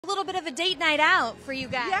A little bit of a date night out for you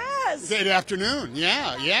guys. Yes. Date afternoon,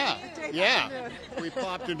 yeah. We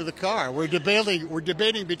popped into the car. We're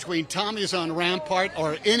debating between Tommy's on Rampart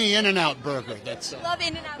or any In-N-Out burger. That's Love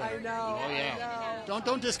In-N-Out. I know. Oh yeah.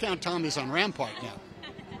 Don't discount Tommy's on Rampart now.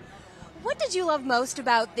 What did you love most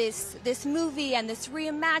about this movie and this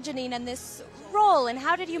reimagining and this role, and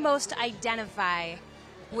how did you most identify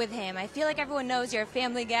with him? I feel like everyone knows you're a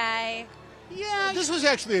family guy. Yeah, this was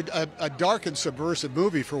actually a dark and subversive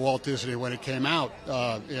movie for Walt Disney when it came out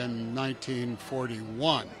in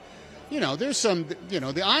 1941. You know, there's some,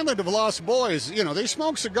 the Island of Lost Boys, they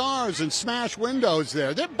smoke cigars and smash windows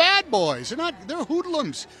there. They're bad boys. They're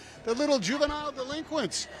hoodlums. They're little juvenile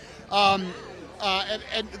delinquents. And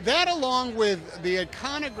that, along with the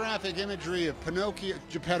iconographic imagery of Pinocchio,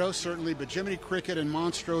 Geppetto certainly, but Jiminy Cricket and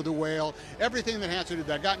Monstro the Whale, everything that has to do with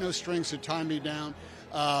that, Got No Strings to Tie Me Down,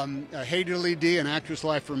 Hey Diddly Dee, An Actress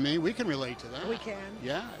Life for Me, we can relate to that. We can.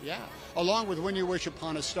 Yeah. Along with When You Wish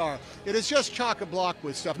Upon a Star. It is just chock-a-block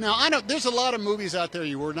with stuff. Now, there's a lot of movies out there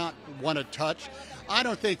you would not want to touch. I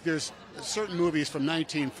don't think there's certain movies from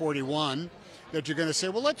 1941 that you're going to say,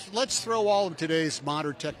 well, let's throw all of today's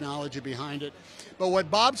modern technology behind it. But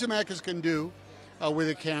what Bob Zemeckis can do with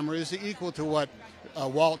a camera is equal to what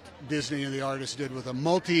Walt Disney and the artist did with a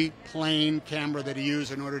multi-plane camera that he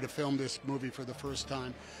used in order to film this movie for the first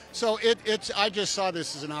time. So I just saw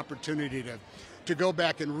this as an opportunity to go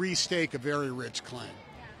back and restake a very rich claim.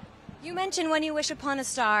 You mentioned When You Wish Upon a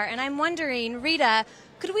Star, and I'm wondering, Rita,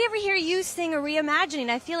 could we ever hear you sing a reimagining?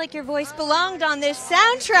 I feel like your voice belonged on this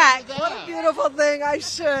soundtrack. What a beautiful thing. I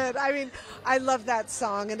should. I mean, I love that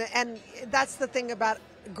song. And that's the thing about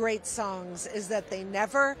great songs, is that they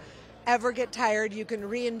never, ever get tired. You can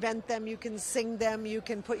reinvent them. You can sing them. You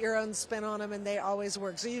can put your own spin on them, and they always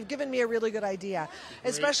work. So you've given me a really good idea,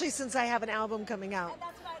 especially since I have an album coming out.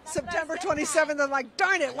 September 27th, I'm like,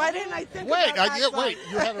 darn it, why didn't I think about that? Wait,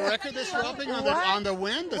 you have a record that's dropping on the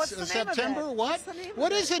wind? What's the September? name of it? What? What's the name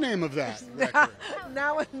What of is the name of that record?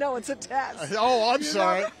 No, it's a test. Oh, I'm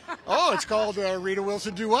sorry. Oh, it's called Rita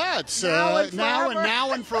Wilson Duets. Now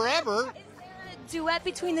and Forever. Duet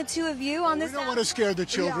between the two of you on this We don't want to scare the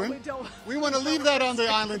children. Yeah, we don't. We want to leave that on the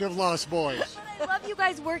Island of Lost Boys. I love you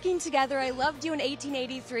guys working together. I loved you in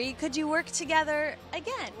 1883. Could you work together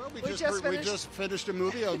again? Well, we just just finished a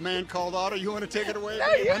movie, A Man Called Otto. You want to take it away?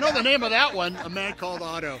 No, you I know the name of that one, A Man Called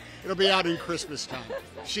Otto. It'll be out in Christmas time.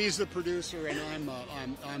 She's the producer, and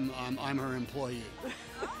I'm her employee.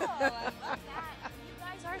 You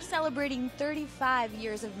guys are celebrating 35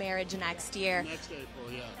 years of marriage next year. Next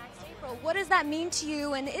April, yeah. Next April. What does that mean to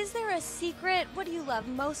you? And is there a secret? What do you love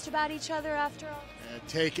most about each other after all?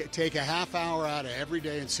 Take a half hour out of every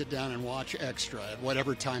day and sit down and watch Extra at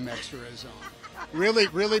whatever time Extra is on.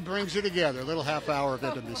 Really brings you together. A little half hour of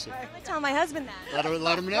intimacy. I tell my husband that.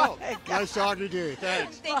 Let him know. Nice talking to you.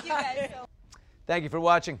 Thanks. Thank you guys. Thank you for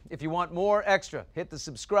watching. If you want more Extra, hit the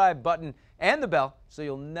subscribe button and the bell so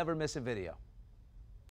you'll never miss a video.